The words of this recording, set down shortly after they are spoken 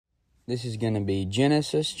This is going to be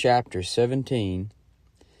Genesis chapter 17.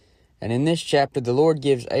 And in this chapter, the Lord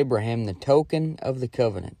gives Abraham the token of the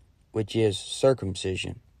covenant, which is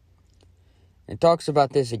circumcision. It talks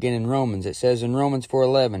about this again in Romans. It says in Romans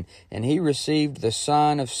 4:11, "And he received the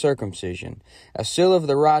sign of circumcision, a seal of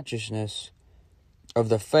the righteousness of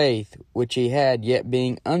the faith which he had, yet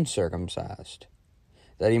being uncircumcised,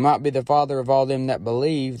 that he might be the father of all them that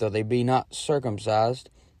believe, though they be not circumcised,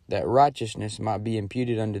 that righteousness might be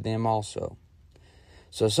imputed unto them also."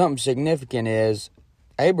 So something significant is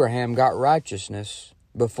Abraham got righteousness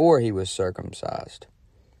before he was circumcised.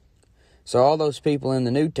 So all those people in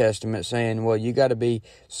the New Testament saying, well, you got to be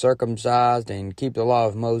circumcised and keep the law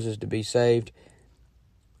of Moses to be saved,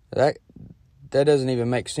 that doesn't even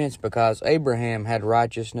make sense, because Abraham had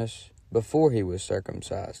righteousness before he was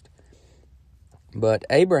circumcised. But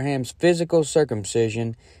Abraham's physical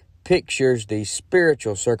circumcision pictures the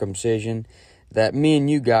spiritual circumcision that me and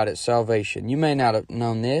you got at salvation. You may not have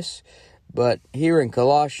known this, but here in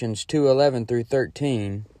Colossians 2:11 through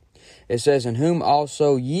 13, it says, "In whom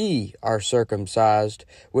also ye are circumcised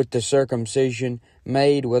with the circumcision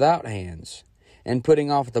made without hands, and putting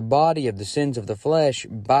off the body of the sins of the flesh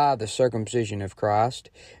by the circumcision of Christ,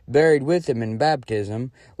 buried with him in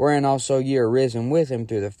baptism, wherein also ye are risen with him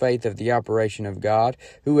through the faith of the operation of God,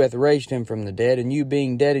 who hath raised him from the dead, and you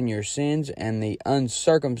being dead in your sins and the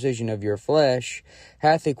uncircumcision of your flesh,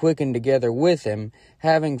 hath he quickened together with him,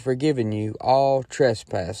 having forgiven you all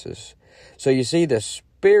trespasses." So you see the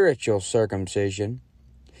spiritual circumcision.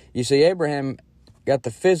 You see Abraham got the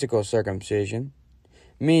physical circumcision.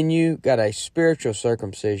 Me and you got a spiritual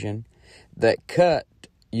circumcision that cut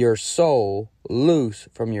your soul loose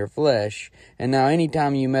from your flesh. And now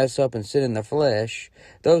anytime you mess up and sin in the flesh,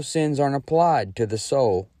 those sins aren't applied to the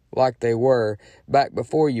soul like they were back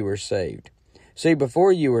before you were saved. See,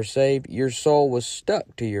 before you were saved, your soul was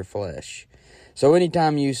stuck to your flesh. So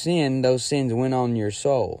anytime you sinned, those sins went on your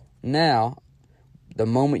soul. Now, the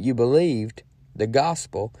moment you believed the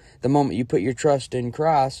gospel, the moment you put your trust in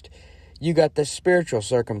Christ, you got the spiritual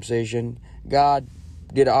circumcision. God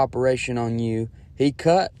did an operation on you. He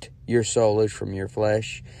cut your soul loose from your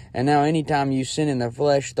flesh. And now anytime you sin in the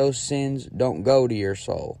flesh, those sins don't go to your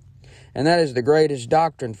soul. And that is the greatest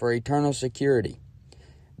doctrine for eternal security.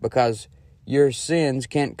 Because your sins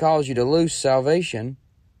can't cause you to lose salvation,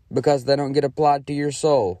 because they don't get applied to your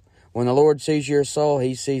soul. When the Lord sees your soul,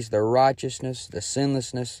 he sees the righteousness, the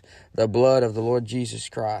sinlessness, the blood of the Lord Jesus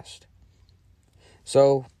Christ.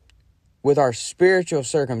 So, with our spiritual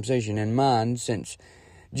circumcision in mind, since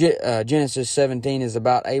Genesis 17 is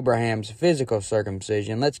about Abraham's physical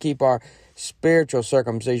circumcision, let's keep our spiritual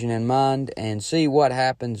circumcision in mind and see what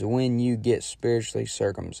happens when you get spiritually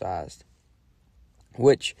circumcised,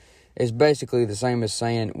 which is basically the same as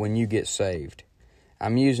saying when you get saved.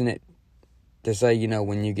 I'm using it to say,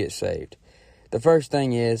 when you get saved. The first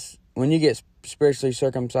thing is, when you get spiritually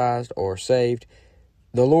circumcised or saved,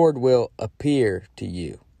 the Lord will appear to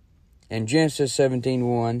you. In Genesis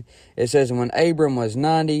 17:1, it says, "And when Abram was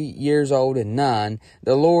 90 years old and 9,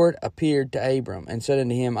 the Lord appeared to Abram and said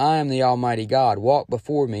unto him, I am the Almighty God, walk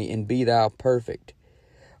before me and be thou perfect."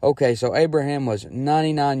 Okay, so Abraham was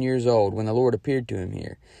 99 years old when the Lord appeared to him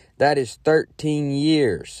here. That is 13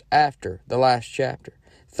 years after the last chapter.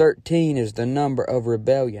 13 is the number of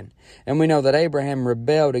rebellion. And we know that Abraham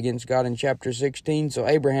rebelled against God in chapter 16, so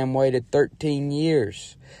Abraham waited 13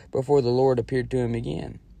 years before the Lord appeared to him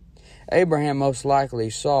again. Abraham most likely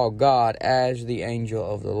saw God as the angel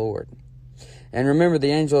of the Lord. And remember,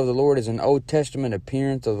 the angel of the Lord is an Old Testament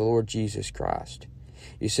appearance of the Lord Jesus Christ.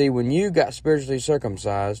 You see, when you got spiritually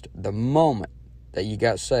circumcised, the moment that you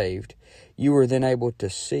got saved, you were then able to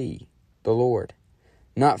see the Lord.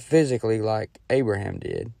 Not physically like Abraham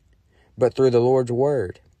did, but through the Lord's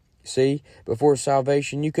Word. See, before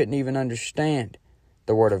salvation, you couldn't even understand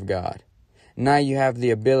the Word of God. Now you have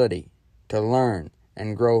the ability to learn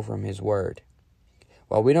and grow from His Word.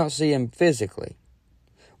 While we don't see Him physically,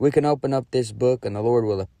 we can open up this book and the Lord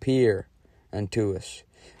will appear unto us.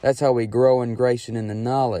 That's how we grow in grace and in the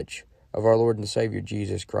knowledge of our Lord and Savior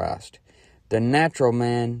Jesus Christ. The natural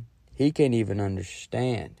man, he can't even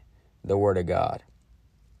understand the Word of God.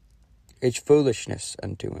 It's foolishness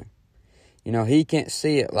unto him. He can't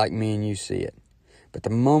see it like me and you see it. But the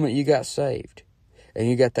moment you got saved and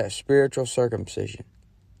you got that spiritual circumcision,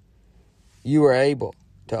 you were able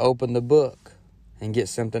to open the book and get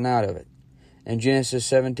something out of it. In Genesis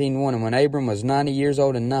 17:1, "And when Abram was 90 years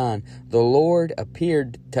old and 9, the Lord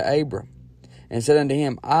appeared to Abram and said unto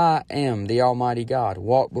him, I am the Almighty God,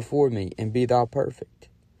 walk before me and be thou perfect."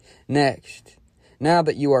 Next, now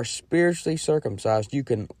that you are spiritually circumcised, you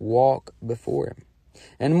can walk before Him.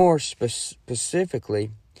 And more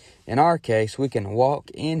specifically, in our case, we can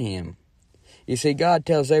walk in him. You see, God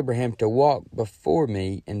tells Abraham to walk before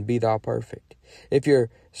me and be thou perfect. If you're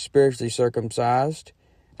spiritually circumcised,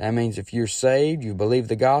 that means if you're saved, you believe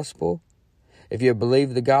the gospel. If you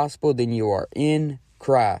believe the gospel, then you are in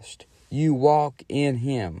Christ. You walk in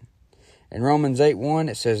him. In Romans 8:1,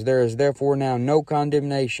 it says, there is therefore now no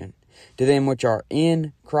condemnation to them which are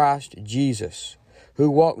in Christ Jesus, who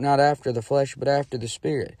walk not after the flesh, but after the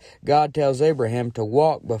Spirit. God tells Abraham to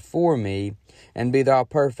walk before me and be thou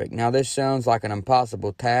perfect. Now, this sounds like an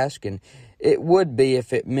impossible task, and it would be if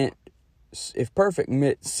perfect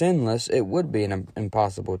meant sinless, it would be an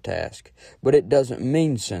impossible task. But it doesn't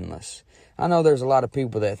mean sinless. I know there's a lot of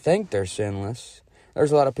people that think they're sinless.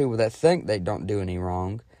 There's a lot of people that think they don't do any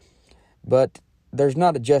wrong. But there's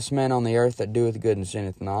not a just man on the earth that doeth good and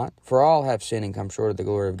sinneth not. For all have sinned and come short of the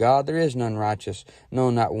glory of God. There is none righteous, no,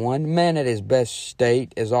 not one. Man at his best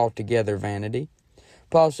state is altogether vanity.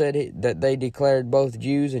 Paul said that they declared, both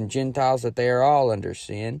Jews and Gentiles, that they are all under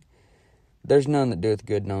sin. There's none that doeth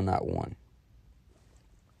good, no, not one.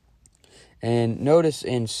 And notice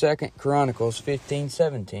in 2 Chronicles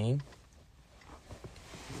 15:17,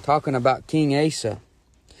 talking about King Asa,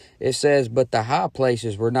 it says, but the high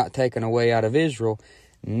places were not taken away out of Israel.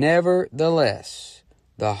 Nevertheless,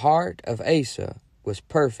 the heart of Asa was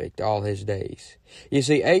perfect all his days. You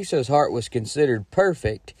see, Asa's heart was considered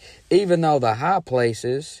perfect, even though the high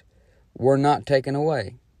places were not taken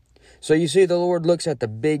away. So you see, the Lord looks at the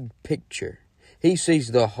big picture. He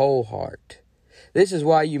sees the whole heart. This is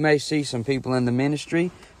why you may see some people in the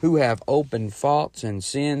ministry who have open faults and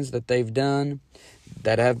sins that they've done,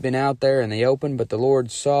 that have been out there in the open, but the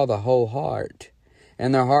Lord saw the whole heart.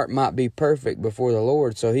 And their heart might be perfect before the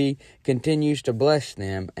Lord, so he continues to bless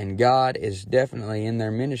them, and God is definitely in their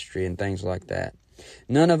ministry and things like that.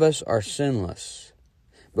 None of us are sinless,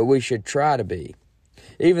 but we should try to be.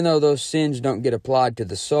 Even though those sins don't get applied to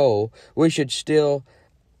the soul, we should still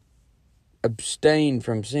abstain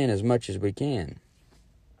from sin as much as we can.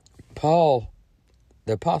 The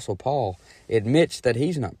Apostle Paul, admits that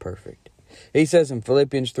he's not perfect. He says in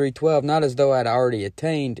Philippians 3:12, not as though I had already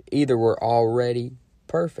attained, either were already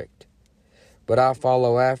perfect. But I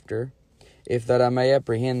follow after, if that I may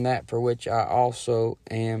apprehend that for which I also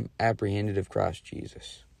am apprehended of Christ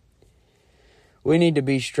Jesus. We need to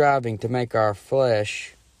be striving to make our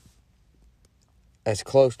flesh as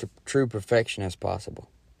close to true perfection as possible.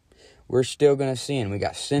 We're still going to sin. We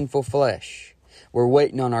got sinful flesh. We're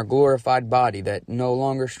waiting on our glorified body that no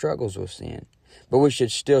longer struggles with sin. But we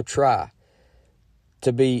should still try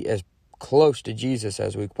to be as close to Jesus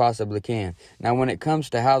as we possibly can. Now, when it comes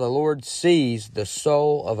to how the Lord sees the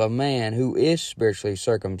soul of a man who is spiritually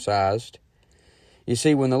circumcised, you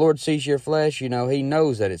see, when the Lord sees your flesh, He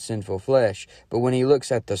knows that it's sinful flesh. But when He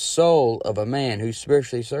looks at the soul of a man who's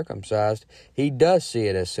spiritually circumcised, He does see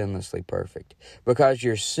it as sinlessly perfect, because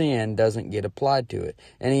your sin doesn't get applied to it.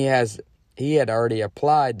 And He had already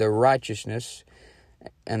applied the righteousness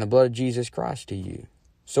and the blood of Jesus Christ to you.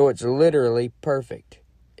 So it's literally perfect,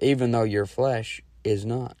 even though your flesh is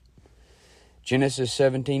not. Genesis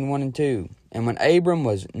 17:1-2. And when Abram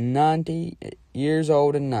was 90 years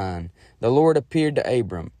old and 9, the Lord appeared to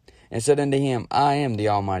Abram, and said unto him, I am the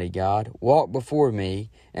Almighty God. Walk before me,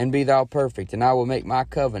 and be thou perfect, and I will make my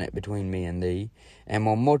covenant between me and thee, and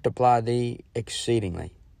will multiply thee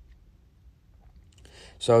exceedingly.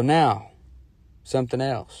 So now, something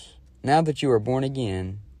else. Now that you are born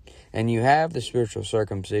again, and you have the spiritual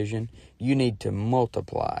circumcision, you need to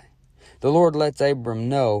multiply. The Lord lets Abram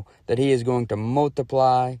know that He is going to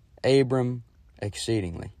multiply Abram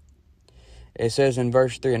exceedingly. It says in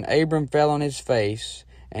verse 3, and Abram fell on his face,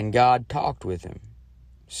 and God talked with him,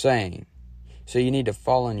 saying, so you need to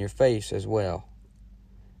fall on your face as well,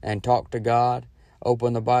 and talk to God.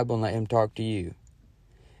 Open the Bible and let Him talk to you.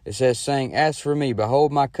 It says, saying, as for me,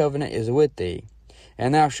 behold, my covenant is with thee,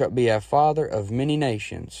 and thou shalt be a father of many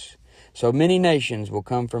nations. So many nations will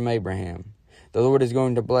come from Abraham. The Lord is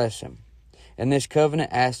going to bless him. And this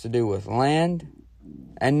covenant has to do with land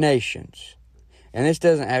and nations. And this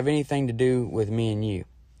doesn't have anything to do with me and you.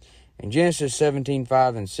 In Genesis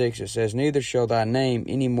 17:5-6, it says, neither shall thy name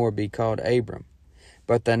any more be called Abram,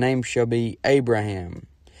 but thy name shall be Abraham.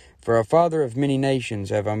 For a father of many nations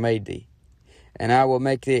have I made thee. And I will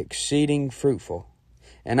make thee exceeding fruitful.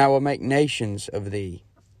 And I will make nations of thee.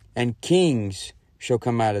 And kings shall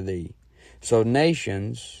come out of thee. So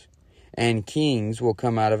nations and kings will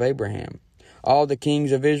come out of Abraham. All the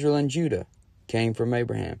kings of Israel and Judah came from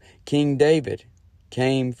Abraham. King David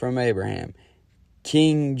came from Abraham.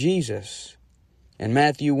 King Jesus In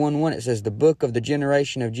Matthew 1:1 it says, the book of the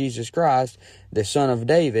generation of Jesus Christ, the son of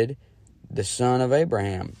David, the son of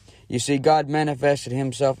Abraham. You see, God manifested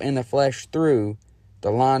himself in the flesh through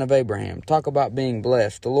the line of Abraham. Talk about being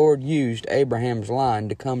blessed. The Lord used Abraham's line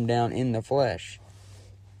to come down in the flesh.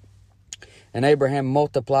 And Abraham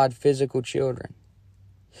multiplied physical children.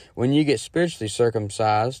 When you get spiritually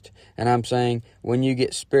circumcised, and I'm saying when you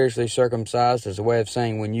get spiritually circumcised as a way of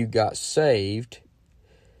saying when you got saved,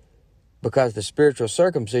 because the spiritual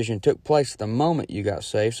circumcision took place the moment you got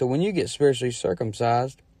saved. So when you get spiritually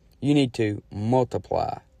circumcised, you need to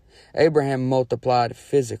multiply. Abraham multiplied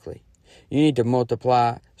physically. You need to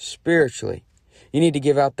multiply spiritually. You need to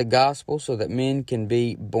give out the gospel so that men can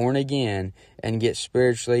be born again and get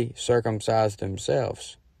spiritually circumcised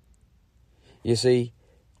themselves. You see,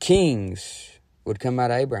 kings would come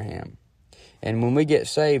out of Abraham. And when we get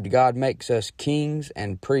saved, God makes us kings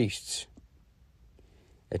and priests.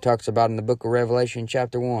 It talks about in the book of Revelation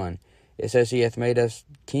chapter 1. It says he hath made us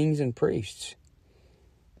kings and priests.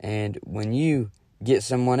 And when you get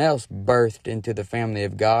someone else birthed into the family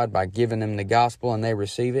of God by giving them the gospel and they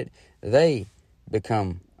receive it, they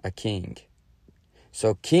become a king.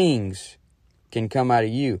 So kings can come out of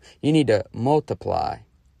you. You need to multiply.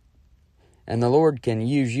 And the Lord can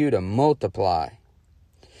use you to multiply.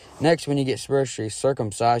 Next, when you get spiritually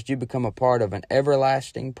circumcised, you become a part of an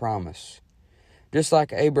everlasting promise. Just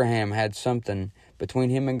like Abraham had something between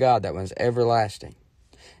him and God that was everlasting.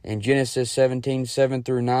 In Genesis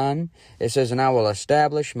 17:7-9, it says, and I will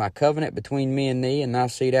establish my covenant between me and thee, and thy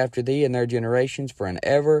seed after thee, and their generations, for an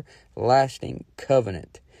everlasting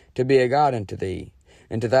covenant, to be a God unto thee,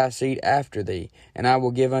 and to thy seed after thee. And I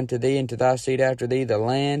will give unto thee and to thy seed after thee the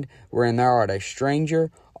land wherein thou art a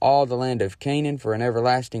stranger, all the land of Canaan, for an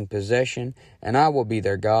everlasting possession, and I will be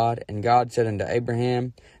their God. And God said unto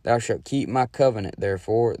Abraham, thou shalt keep my covenant,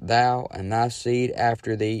 therefore, thou and thy seed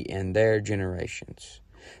after thee in their generations.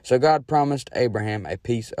 So God promised Abraham a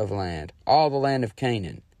piece of land. All the land of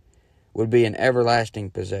Canaan would be an everlasting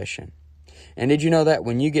possession. And did you know that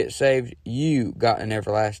when you get saved, you got an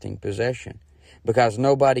everlasting possession? Because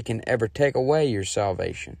nobody can ever take away your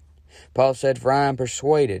salvation. Paul said, for I am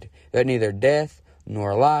persuaded that neither death,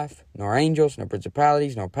 nor life, nor angels, nor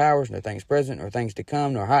principalities, nor powers, nor things present, nor things to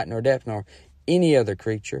come, nor height, nor depth, nor any other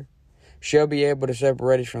creature shall be able to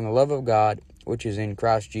separate us from the love of God, which is in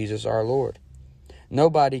Christ Jesus our Lord.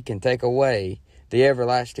 Nobody can take away the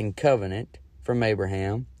everlasting covenant from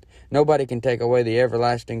Abraham. Nobody can take away the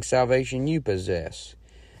everlasting salvation you possess.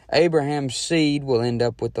 Abraham's seed will end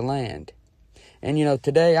up with the land. And you know,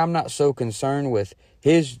 today I'm not so concerned with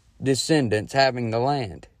his descendants having the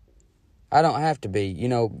land. I don't have to be. You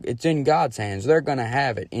know, it's in God's hands. They're going to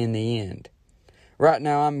have it in the end. Right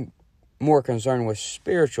now I'm more concerned with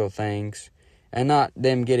spiritual things and not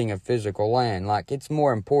them getting a physical land. Like, it's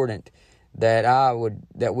more important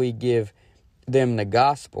that we give them the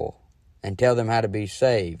gospel and tell them how to be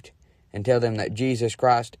saved and tell them that Jesus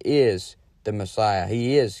Christ is the Messiah.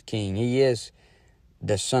 He is King. He is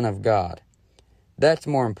the Son of God. That's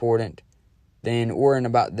more important than worrying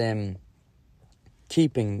about them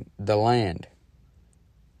keeping the land,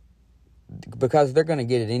 because they're going to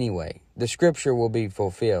get it anyway. The scripture will be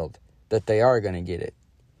fulfilled that they are going to get it.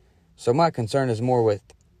 So my concern is more with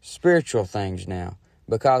spiritual things now,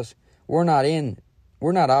 because we're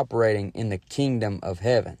not operating in the kingdom of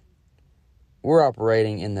heaven. We're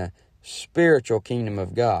operating in the spiritual kingdom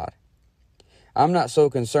of God. I'm not so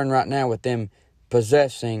concerned right now with them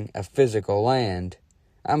possessing a physical land.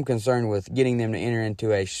 I'm concerned with getting them to enter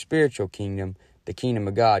into a spiritual kingdom, the kingdom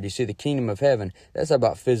of God. You see, the kingdom of heaven, that's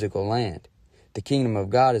about physical land. The kingdom of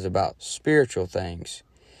God is about spiritual things.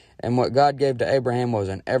 And what God gave to Abraham was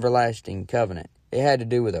an everlasting covenant. It had to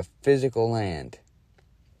do with a physical land.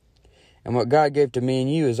 And what God gave to me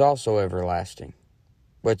and you is also everlasting.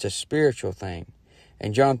 But it's a spiritual thing.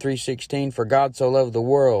 In John 3:16, for God so loved the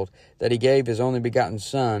world that he gave his only begotten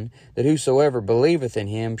Son, that whosoever believeth in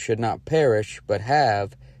him should not perish, but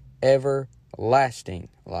have everlasting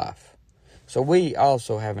life. So we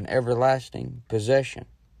also have an everlasting possession.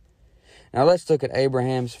 Now let's look at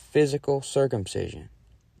Abraham's physical circumcision.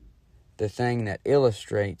 The thing that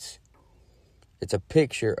illustrates, it's a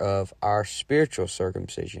picture of our spiritual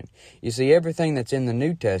circumcision. You see, everything that's in the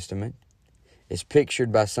New Testament is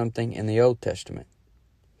pictured by something in the Old Testament.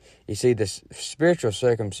 You see, the spiritual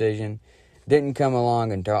circumcision didn't come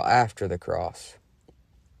along until after the cross.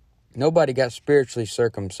 Nobody got spiritually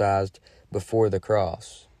circumcised before the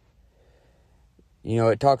cross. You know,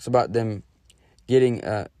 it talks about them getting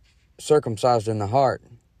circumcised in the heart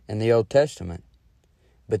in the Old Testament.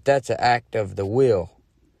 But that's an act of the will.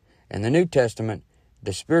 In the New Testament,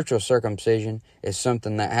 The spiritual circumcision is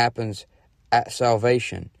something that happens at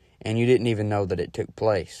salvation, and you didn't even know that it took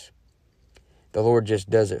place. The Lord just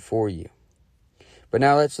does it for you. But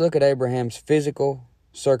now let's look at Abraham's physical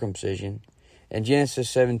circumcision in Genesis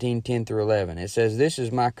 17:10-11. It says, "This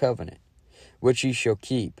is my covenant, which ye shall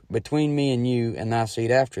keep, between me and you and thy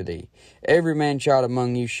seed after thee. Every man-child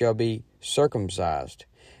among you shall be circumcised,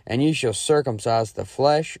 and ye shall circumcise the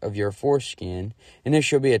flesh of your foreskin, and it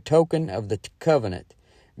shall be a token of the covenant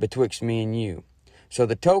betwixt me and you." So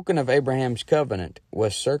the token of Abraham's covenant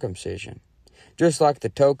was circumcision, just like the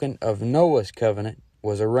token of Noah's covenant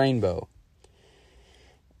was a rainbow.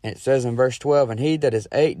 And it says in verse 12, "And he that is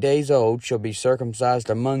 8 days old shall be circumcised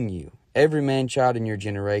among you, every man-child in your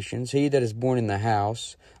generations, he that is born in the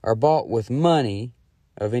house, or bought with money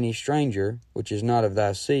of any stranger, which is not of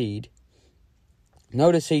thy seed."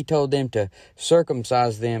 Notice he told them to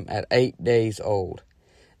circumcise them at 8 days old.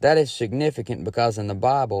 That is significant because in the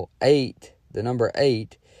Bible, the number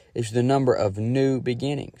 8, is the number of new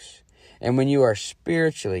beginnings. And when you are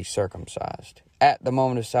spiritually circumcised at the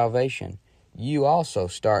moment of salvation, you also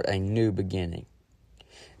start a new beginning.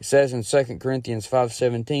 It says in 2 Corinthians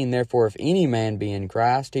 5:17, "Therefore if any man be in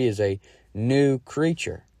Christ, he is a new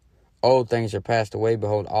creature. Old things are passed away,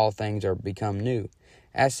 behold, all things are become new."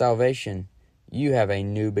 At salvation, you have a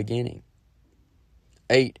new beginning.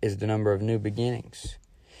 8 is the number of new beginnings.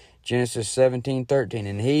 Genesis 17:13,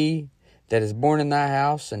 "And he that is born in thy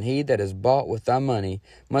house, and he that is bought with thy money,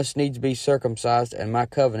 must needs be circumcised, and my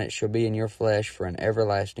covenant shall be in your flesh for an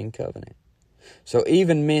everlasting covenant." So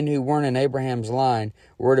even men who weren't in Abraham's line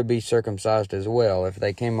were to be circumcised as well if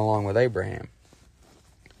they came along with Abraham.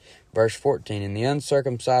 Verse 14, "And the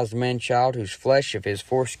uncircumcised man-child, whose flesh of his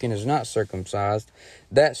foreskin is not circumcised,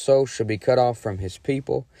 that soul shall be cut off from his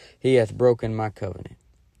people. He hath broken my covenant."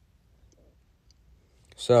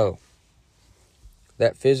 So,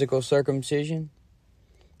 that physical circumcision,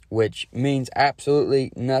 which means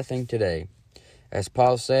absolutely nothing today. As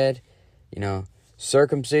Paul said,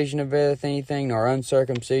 circumcision availeth anything, nor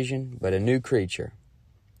uncircumcision, but a new creature.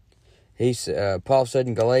 Paul said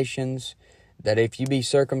in Galatians that if you be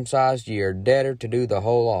circumcised, ye are debtor to do the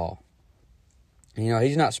whole law.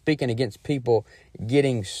 He's not speaking against people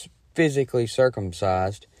getting physically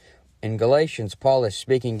circumcised. In Galatians, Paul is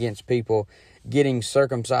speaking against people getting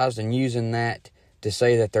circumcised and using that to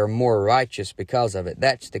say that they're more righteous because of it.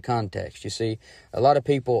 That's the context. You see, a lot of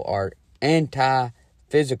people are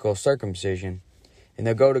anti-physical circumcision, and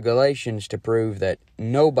they'll go to Galatians to prove that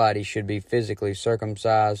nobody should be physically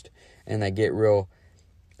circumcised, and they get real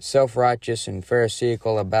self-righteous and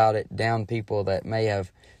pharisaical about it, down people that may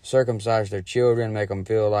have circumcised their children, make them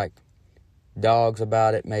feel like dogs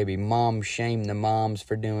about it, maybe moms shame the moms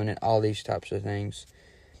for doing it, all these types of things.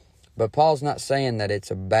 But Paul's not saying that it's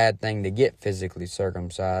a bad thing to get physically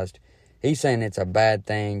circumcised. He's saying it's a bad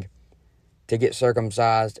thing to get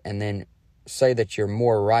circumcised and then say that you're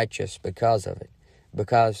more righteous because of it.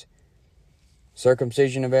 Because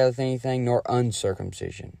circumcision availeth anything, nor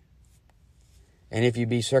uncircumcision. And if you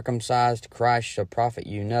be circumcised, Christ shall profit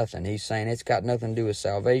you nothing. He's saying it's got nothing to do with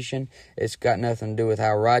salvation. It's got nothing to do with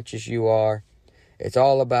how righteous you are. It's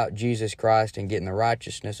all about Jesus Christ and getting the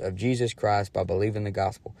righteousness of Jesus Christ by believing the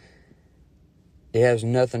gospel. It has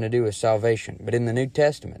nothing to do with salvation. But in the New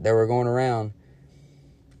Testament, they were going around,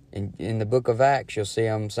 in the book of Acts, you'll see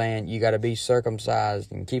them saying you got to be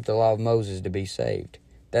circumcised and keep the law of Moses to be saved.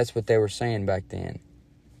 That's what they were saying back then.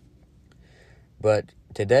 But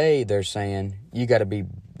today they're saying you got to be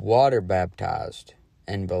water baptized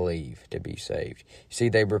and believe to be saved. See,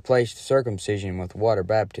 they replaced circumcision with water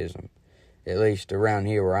baptism. At least around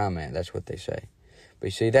here where I'm at, that's what they say. But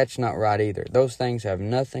you see, that's not right either. Those things have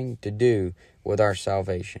nothing to do with our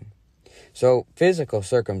salvation. So, physical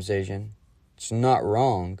circumcision, it's not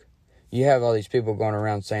wrong. You have all these people going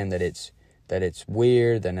around saying that it's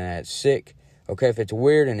weird and that it's sick. Okay, if it's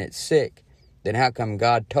weird and it's sick, then how come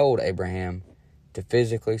God told Abraham to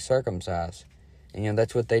physically circumcise? And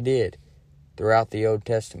that's what they did throughout the Old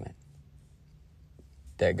Testament,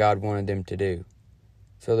 that God wanted them to do.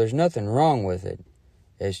 So there's nothing wrong with it.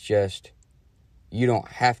 It's just you don't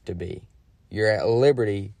have to be. You're at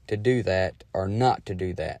liberty to do that or not to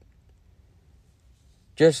do that.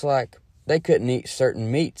 Just like they couldn't eat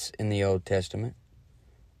certain meats in the Old Testament.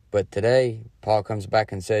 But today, Paul comes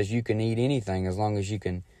back and says you can eat anything as long as you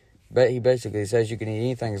can. But he basically says you can eat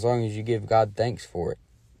anything as long as you give God thanks for it.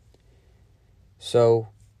 So,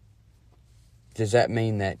 does that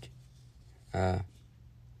mean that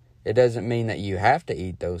it doesn't mean that you have to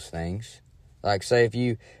eat those things? Like, say, if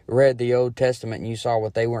you read the Old Testament and you saw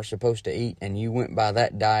what they weren't supposed to eat and you went by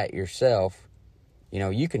that diet yourself,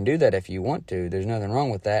 You can do that if you want to. There's nothing wrong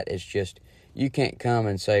with that. It's just you can't come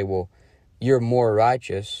and say, well, you're more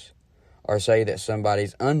righteous, or say that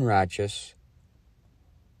somebody's unrighteous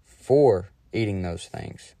for eating those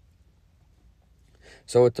things.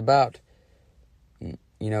 So it's about,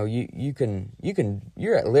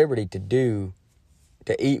 you're at liberty to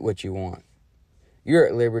eat what you want. You're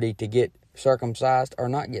at liberty to get circumcised or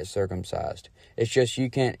not get circumcised. It's just you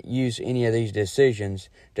can't use any of these decisions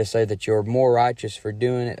to say that you're more righteous for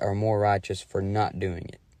doing it or more righteous for not doing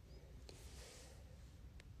it.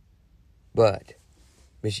 But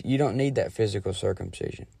you don't need that physical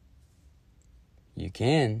circumcision. You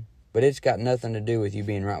can, but it's got nothing to do with you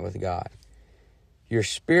being right with God. You're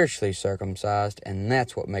spiritually circumcised, and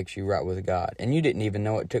that's what makes you right with God. And you didn't even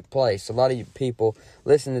know it took place. A lot of you people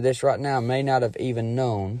listening to this right now may not have even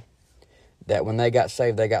known that when they got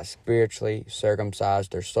saved, they got spiritually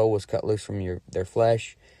circumcised. Their soul was cut loose from their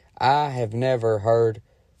flesh. I have never heard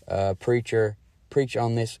a preacher preach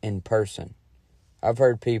on this in person. I've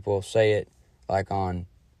heard people say it like on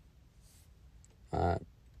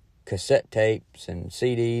cassette tapes and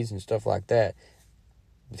CDs and stuff like that,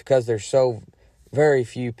 because there's so very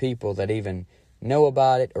few people that even know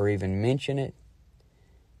about it or even mention it.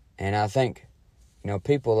 And I think,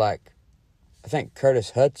 people like, I think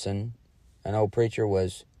Curtis Hudson, an old preacher,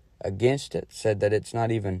 was against it, said that it's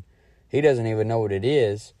not even, he doesn't even know what it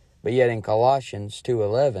is, but yet in Colossians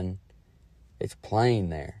 2:11, it's plain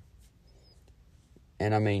there.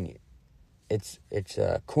 And I mean, it's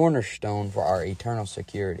a cornerstone for our eternal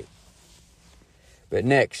security. But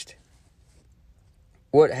next,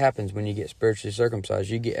 what happens when you get spiritually circumcised?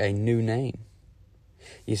 You get a new name.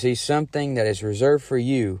 You see, something that is reserved for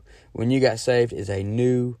you when you got saved is a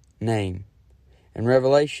new name. In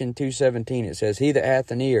Revelation 2:17 it says, He that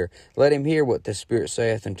hath an ear, let him hear what the Spirit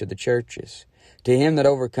saith unto the churches. To him that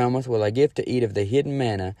overcometh will I give to eat of the hidden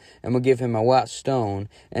manna, and will give him a white stone,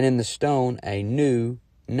 and in the stone a new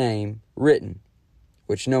name written,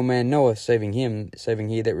 which no man knoweth, saving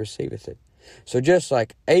he that receiveth it. So just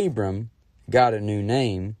like Abram got a new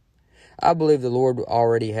name, I believe the Lord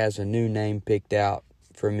already has a new name picked out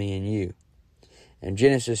for me and you. In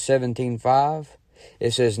Genesis 17:5,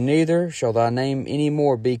 it says, Neither shall thy name any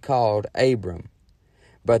more be called Abram,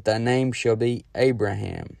 but thy name shall be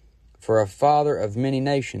Abraham, for a father of many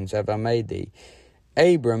nations have I made thee.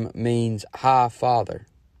 Abram means high father.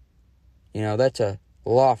 That's a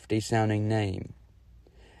lofty sounding name.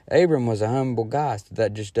 Abram was a humble guy, so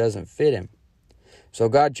that just doesn't fit him. So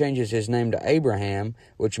God changes his name to Abraham,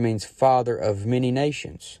 which means father of many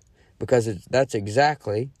nations, because that's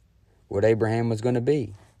exactly what Abraham was going to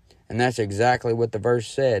be. And that's exactly what the verse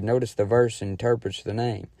said. Notice the verse interprets the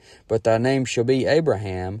name. But thy name shall be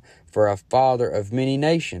Abraham, for a father of many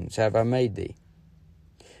nations have I made thee.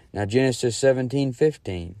 Now Genesis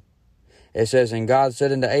 17:15. It says, And God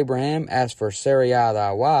said unto Abraham, As for Sarai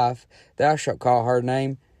thy wife, thou shalt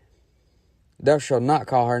not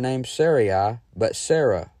call her name Sarai, but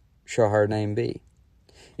Sarah shall her name be.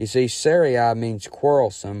 You see, Sarai means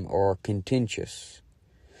quarrelsome or contentious,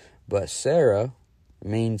 but Sarah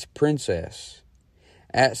means princess.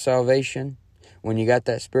 At salvation, when you got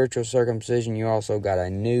that spiritual circumcision, you also got a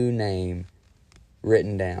new name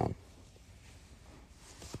written down.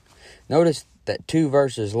 Notice that 2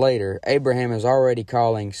 verses later, Abraham is already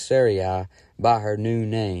calling Sarai by her new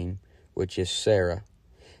name, which is Sarah.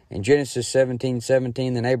 In Genesis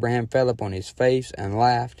 17:17, Then Abraham fell upon his face and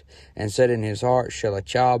laughed, and said in his heart, Shall a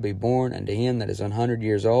child be born unto him that is 100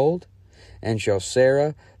 years old? And shall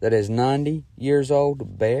Sarah that is 90 years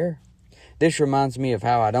old bear? This reminds me of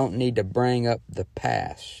how I don't need to bring up the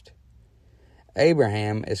past.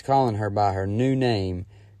 Abraham is calling her by her new name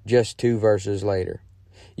just 2 verses later.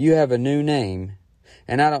 You have a new name,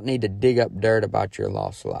 and I don't need to dig up dirt about your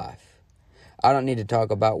lost life. I don't need to talk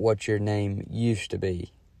about what your name used to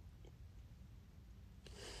be.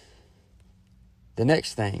 The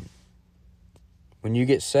next thing, when you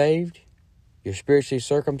get saved, you're spiritually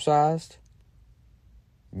circumcised,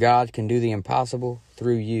 God can do the impossible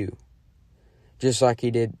through you, just like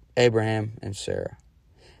he did Abraham and Sarah.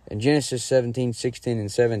 In Genesis 17:16 and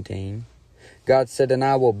 17, God said, And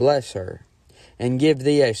I will bless her, and give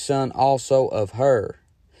thee a son also of her.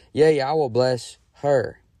 Yea, I will bless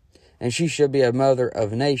her, and she shall be a mother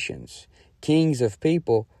of nations. Kings of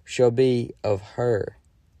people shall be of her.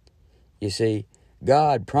 You see,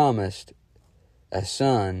 God promised a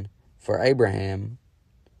son for Abraham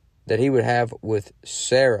that he would have with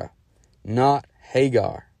Sarah, not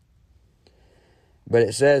Hagar. But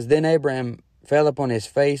it says, Then Abraham fell upon his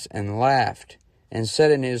face and laughed, and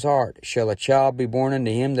said in his heart, Shall a child be born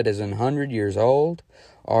unto him that is 100 years old?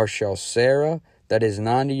 Or shall Sarah that is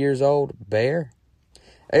 90 years old bear?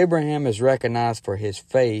 Abraham is recognized for his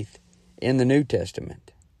faith in the New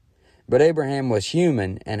Testament. But Abraham was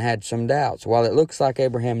human and had some doubts. While it looks like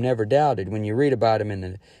Abraham never doubted, when you read about him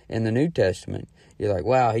in the New Testament, you're like,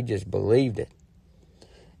 wow, he just believed it.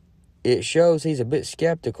 It shows he's a bit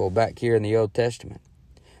skeptical back here in the Old Testament.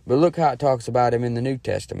 But look how it talks about him in the New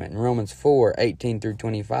Testament in Romans 4:18 through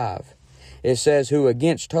 25. It says, who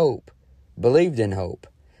against hope believed in hope,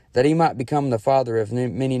 that he might become the father of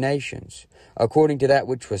many nations. According to that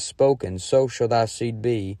which was spoken, so shall thy seed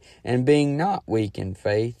be. And being not weak in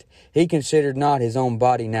faith, he considered not his own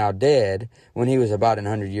body now dead, when he was about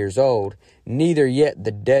 100 years old, neither yet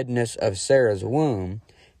the deadness of Sarah's womb.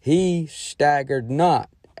 He staggered not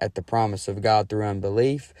at the promise of God through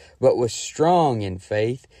unbelief, but was strong in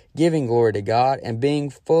faith, giving glory to God, and being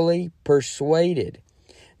fully persuaded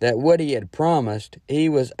that what he had promised he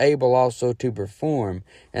was able also to perform,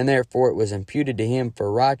 and therefore it was imputed to him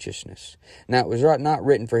for righteousness. Now it was not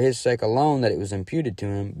written for his sake alone that it was imputed to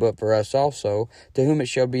him, but for us also, to whom it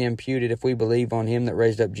shall be imputed if we believe on him that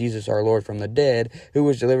raised up Jesus our Lord from the dead, who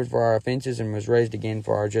was delivered for our offenses and was raised again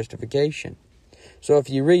for our justification. So if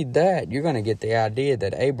you read that, you're going to get the idea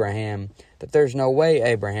that that there's no way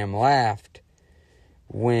Abraham laughed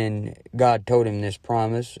when God told him this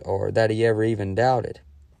promise, or that he ever even doubted.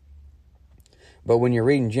 But when you're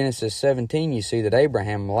reading Genesis 17, you see that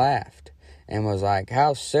Abraham laughed and was like,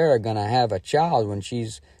 how's Sarah going to have a child when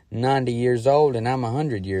she's 90 years old and I'm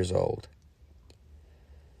 100 years old?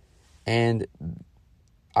 And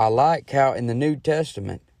I like how in the New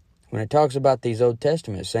Testament, when it talks about these Old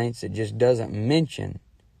Testament saints, it just doesn't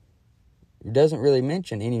really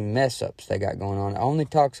mention any mess-ups they got going on. It only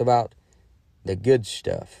talks about the good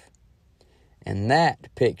stuff. And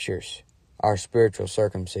that pictures our spiritual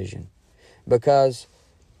circumcision. Because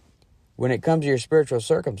when it comes to your spiritual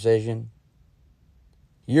circumcision,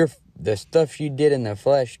 the stuff you did in the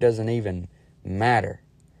flesh doesn't even matter.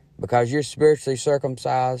 Because you're spiritually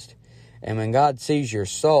circumcised, and when God sees your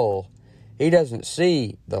soul, he doesn't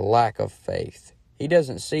see the lack of faith. He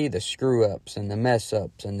doesn't see the screw-ups and the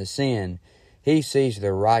mess-ups and the sin. He sees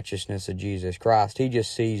the righteousness of Jesus Christ. He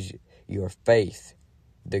just sees your faith,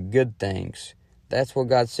 the good things. That's what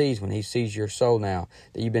God sees when he sees your soul now,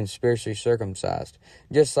 that you've been spiritually circumcised.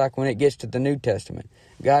 Just like when it gets to the New Testament.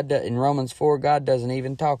 In Romans 4, God doesn't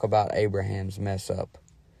even talk about Abraham's mess-up,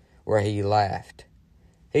 where he laughed.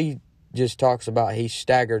 He just talks about he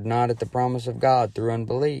staggered not at the promise of God through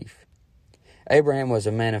unbelief. Abraham was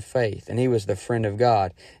a man of faith, and he was the friend of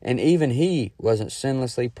God. And even he wasn't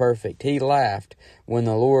sinlessly perfect. He laughed when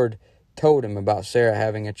the Lord told him about Sarah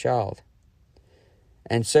having a child.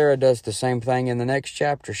 And Sarah does the same thing in the next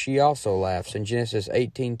chapter. She also laughs. In Genesis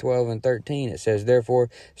 18:12 and 13, it says, therefore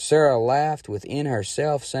Sarah laughed within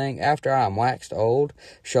herself, saying, after I am waxed old,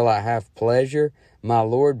 shall I have pleasure, my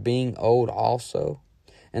Lord being old also?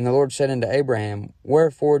 And the Lord said unto Abraham,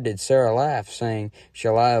 wherefore did Sarah laugh, saying,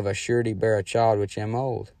 shall I of a surety bear a child which am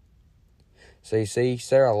old? So you see,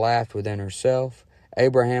 Sarah laughed within herself.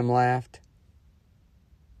 Abraham laughed.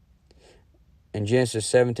 In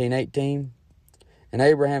Genesis 17:18, and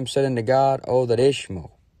Abraham said unto God, oh, that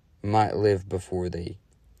Ishmael might live before thee.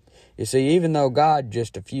 You see, even though God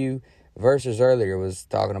just a few verses earlier was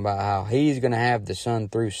talking about how he's going to have the son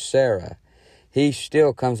through Sarah, he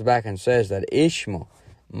still comes back and says that Ishmael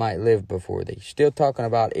might live before thee. Still talking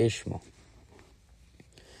about Ishmael.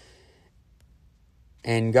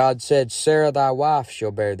 And God said, Sarah thy wife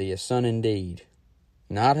shall bear thee a son indeed,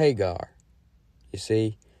 not Hagar. You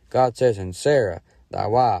see, God says, and Sarah thy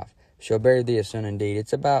wife shall bear thee a son indeed.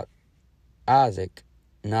 It's about Isaac,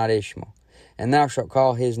 not Ishmael. And thou shalt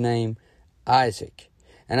call his name Isaac.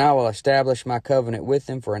 And I will establish my covenant with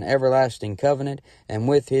him for an everlasting covenant, and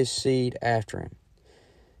with his seed after him.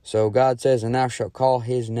 So God says, and thou shalt call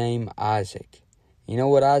his name Isaac. You know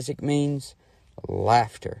what Isaac means?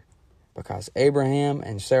 Laughter. Because Abraham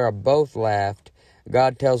and Sarah both laughed,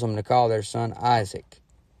 God tells them to call their son Isaac.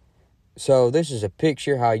 So this is a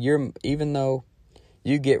picture how even though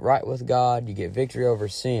you get right with God, you get victory over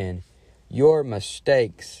sin, your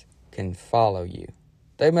mistakes can follow you.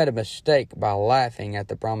 They made a mistake by laughing at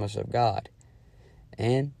the promise of God.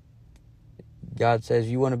 And God says,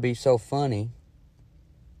 you want to be so funny,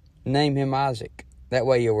 name him Isaac. That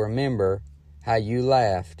way you'll remember how you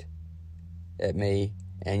laughed at me,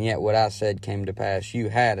 and yet what I said came to pass. You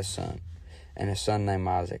had a son, and a son named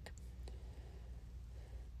Isaac.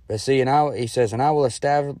 But see, he says, and I will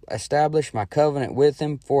establish my covenant with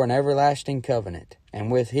him for an everlasting covenant,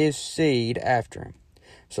 and with his seed after him.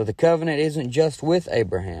 So the covenant isn't just with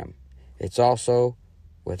Abraham. It's also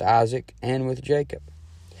with Isaac and with Jacob.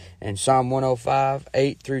 In Psalm 105,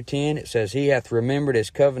 8 through 10, it says, He hath remembered His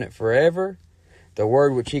covenant forever, the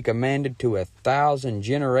word which He commanded to 1,000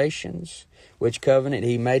 generations, which covenant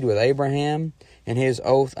He made with Abraham, and His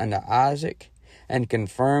oath unto Isaac, and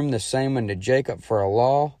confirmed the same unto Jacob for a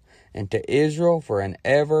law, and to Israel for an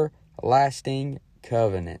everlasting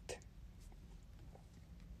covenant.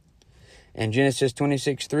 In Genesis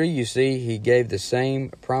 26:3, you see He gave the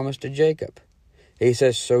same promise to Jacob. He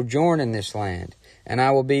says, Sojourn in this land, and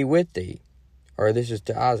I will be with thee. Or this is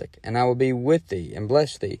to Isaac. And I will be with thee, and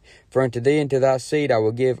bless thee. For unto thee and to thy seed I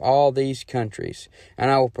will give all these countries. And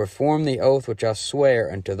I will perform the oath which I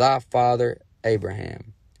swear unto thy father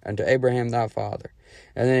Abraham. Unto Abraham thy father.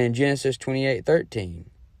 And then in Genesis 28:13,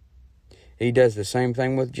 He does the same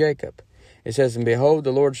thing with Jacob. It says, And behold,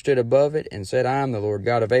 the Lord stood above it, and said, I am the Lord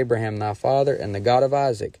God of Abraham thy father, and the God of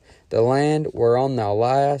Isaac. The land whereon thou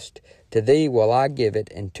liest, to thee will I give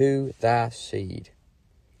it, and to thy seed.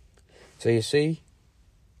 So you see,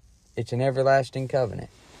 it's an everlasting covenant.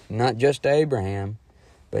 Not just to Abraham,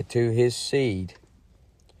 but to his seed.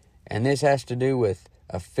 And this has to do with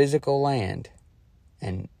a physical land.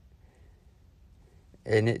 And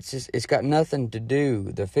it's got nothing to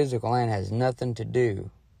do, the physical land has nothing to do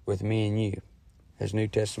with me and you as New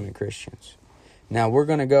Testament Christians. Now we're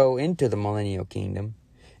going to go into the millennial kingdom,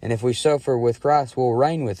 and if we suffer with Christ, we'll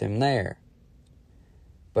reign with Him there.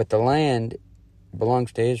 But the land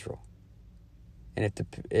belongs to Israel. And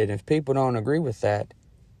if people don't agree with that,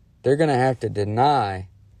 they're going to have to deny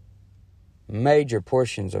major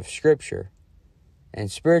portions of Scripture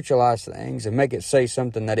and spiritualize things and make it say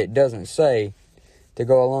something that it doesn't say to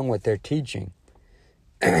go along with their teaching.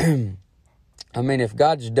 I mean, if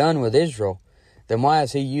God's done with Israel, then why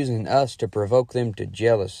is He using us to provoke them to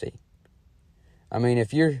jealousy? I mean,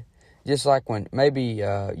 if you're, just like when maybe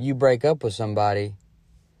you break up with somebody,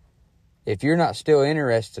 if you're not still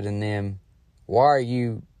interested in them, why are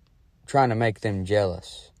you trying to make them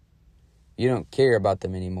jealous? You don't care about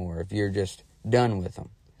them anymore if you're just done with them.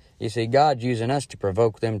 You see, God's using us to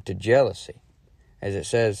provoke them to jealousy, as it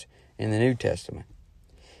says in the New Testament.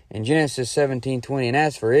 In Genesis 17:20, And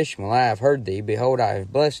as for Ishmael, I have heard thee, behold, I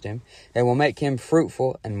have blessed him, and will make him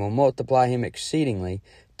fruitful, and will multiply him exceedingly.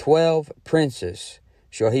 12 princes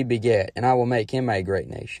shall he beget, and I will make him a great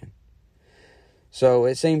nation. So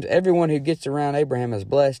it seems everyone who gets around Abraham is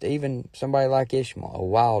blessed, even somebody like Ishmael, a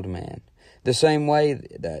wild man. The same way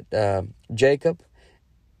that Jacob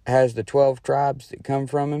has the 12 tribes that come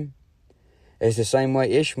from him, is the same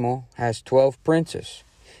way Ishmael has 12 princes.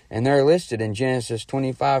 And they're listed in Genesis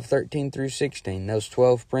 25:13 through 16. Those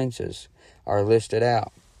 12 princes are listed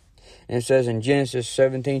out. And it says in Genesis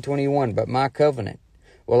 17:21, But my covenant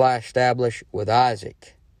will I establish with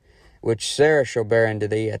Isaac, which Sarah shall bear unto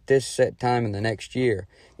thee at this set time in the next year.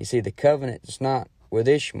 You see, the covenant is not with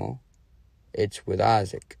Ishmael, it's with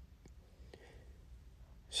Isaac.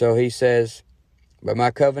 So he says, But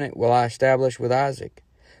my covenant will I establish with Isaac,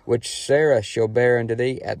 which Sarah shall bear unto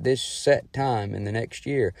thee at this set time in the next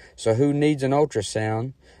year. So who needs an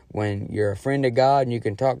ultrasound when you're a friend of God and you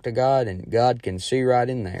can talk to God and God can see right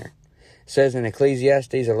in there? It says in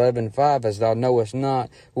Ecclesiastes 11:5, As thou knowest not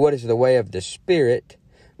what is the way of the Spirit,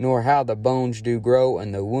 nor how the bones do grow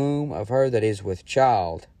in the womb of her that is with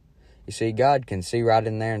child. You see, God can see right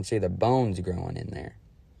in there and see the bones growing in there.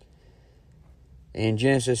 In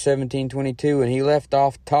Genesis 17:22, And he left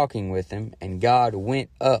off talking with him, and God went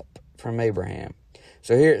up from Abraham.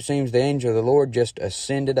 So here it seems the angel of the Lord just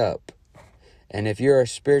ascended up. And if you're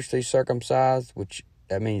spiritually circumcised, which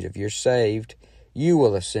that means if you're saved, you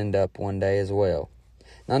will ascend up one day as well.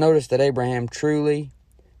 Now notice that Abraham truly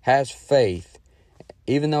has faith.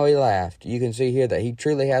 Even though he laughed, you can see here that he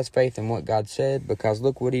truly has faith in what God said, because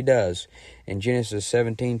look what he does in Genesis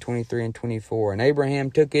 17:23 and 24. And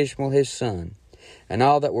Abraham took Ishmael his son, and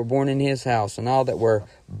all that were born in his house, and all that were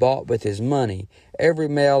bought with his money, every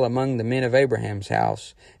male among the men of Abraham's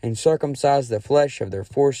house, and circumcised the flesh of their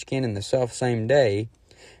foreskin in the selfsame day.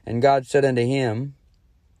 And God said unto him,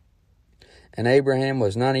 And Abraham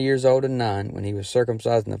was 90 years old and 9 when he was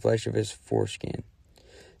circumcised in the flesh of his foreskin.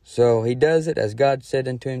 So he does it as God said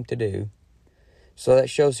unto him to do. So that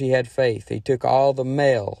shows he had faith. He took all the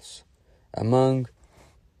males among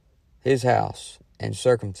his house and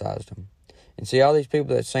circumcised them. And see, all these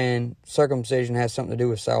people that's saying circumcision has something to do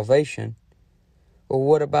with salvation, well,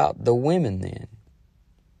 what about the women then?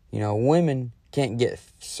 You know, women can't get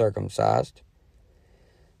circumcised.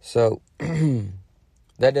 So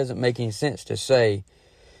that doesn't make any sense to say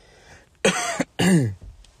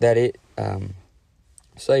that it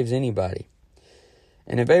saves anybody.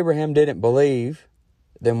 And if Abraham didn't believe,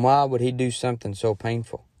 then why would he do something so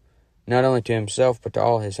painful? not only to himself but to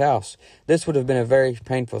all his house. This would have been a very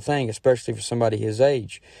painful thing, especially for somebody his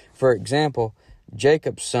age. For example,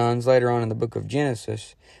 Jacob's sons, later on in the book of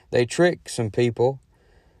Genesis, they tricked some people,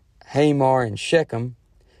 Hamor and Shechem,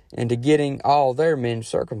 into getting all their men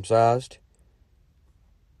circumcised.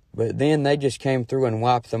 But then they just came through and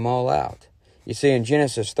wiped them all out. You see in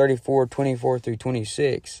Genesis 34:24 through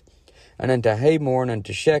 26, and unto Hamor and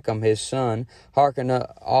unto Shechem his son hearken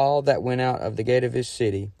all that went out of the gate of his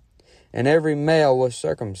city, and every male was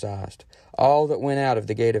circumcised, all that went out of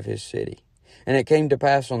the gate of his city. And it came to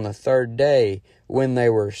pass on the third day, when they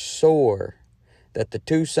were sore, that the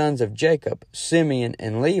two sons of Jacob, Simeon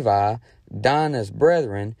and Levi, Dinah's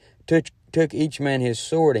brethren, took each man his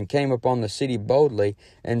sword, and came upon the city boldly,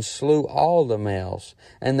 and slew all the males.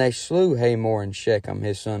 And they slew Hamor and Shechem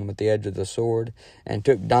his son with the edge of the sword, and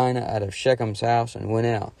took Dinah out of Shechem's house, and went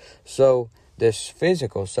out. So this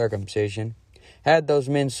physical circumcision had those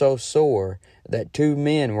men so sore that two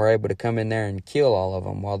men were able to come in there and kill all of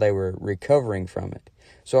them while they were recovering from it.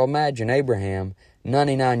 So imagine Abraham,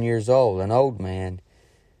 99 years old, an old man.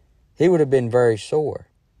 He would have been very sore.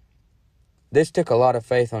 This took a lot of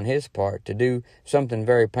faith on his part to do something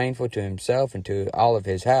very painful to himself and to all of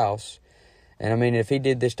his house. And I mean, if he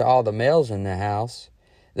did this to all the males in the house,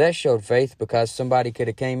 that showed faith, because somebody could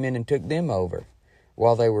have came in and took them over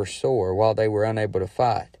while they were sore, while they were unable to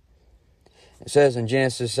fight. It says in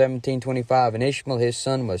Genesis 17:25, and Ishmael his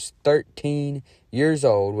son was 13 years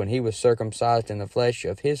old when he was circumcised in the flesh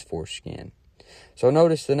of his foreskin. So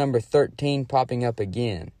notice the number 13 popping up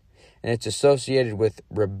again, and it's associated with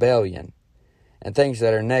rebellion and things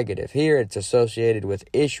that are negative. Here it's associated with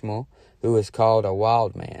Ishmael, who is called a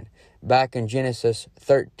wild man. Back in Genesis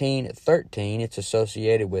 13:13, it's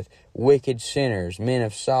associated with wicked sinners, men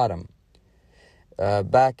of Sodom.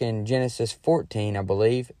 Back in Genesis 14, I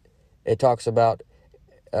believe, it talks about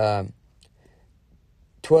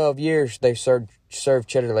 12 years they served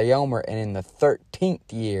Chedorlaomer, and in the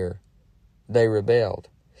 13th year they rebelled.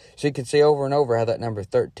 So you can see over and over how that number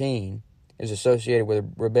 13 is associated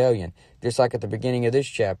with rebellion. Just like at the beginning of this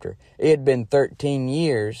chapter, it had been 13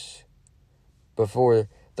 years before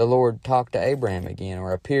the Lord talked to Abraham again,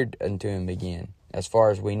 or appeared unto him again, as far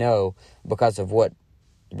as we know, because of what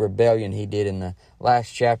rebellion he did in the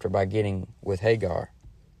last chapter by getting with Hagar.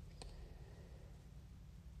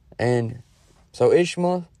 And so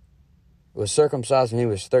Ishmael was circumcised when he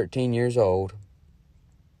was 13 years old.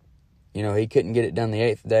 He couldn't get it done the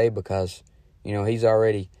 8th day because, he's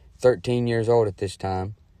already 13 years old at this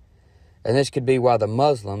time. And this could be why the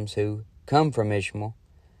Muslims who come from Ishmael,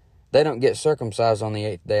 they don't get circumcised on the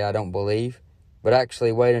 8th day, I don't believe, but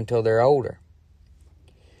actually wait until they're older.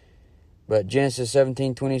 But Genesis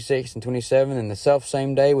 17:26 and 27, and the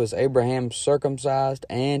selfsame day was Abraham circumcised,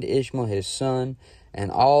 and Ishmael his son,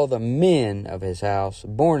 and all the men of his house,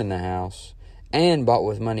 born in the house, and bought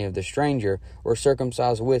with money of the stranger, were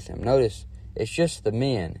circumcised with him. Notice, it's just the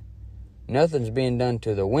men. Nothing's being done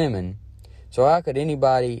to the women. So how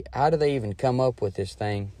do they even come up with this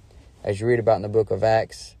thing, as you read about in the book of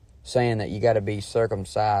Acts, saying that you got to be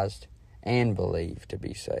circumcised and believe to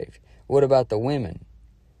be saved? What about the women?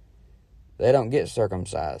 They don't get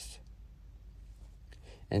circumcised.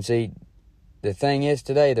 And see, the thing is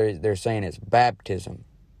today, they're saying it's baptism,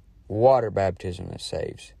 water baptism that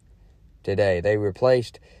saves. Today, they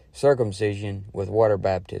replaced circumcision with water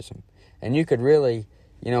baptism. And you could really,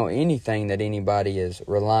 anything that anybody is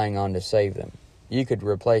relying on to save them, you could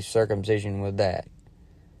replace circumcision with that.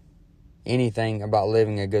 Anything about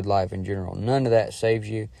living a good life in general. None of that saves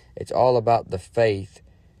you. It's all about the faith,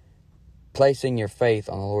 placing your faith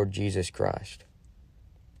on the Lord Jesus Christ.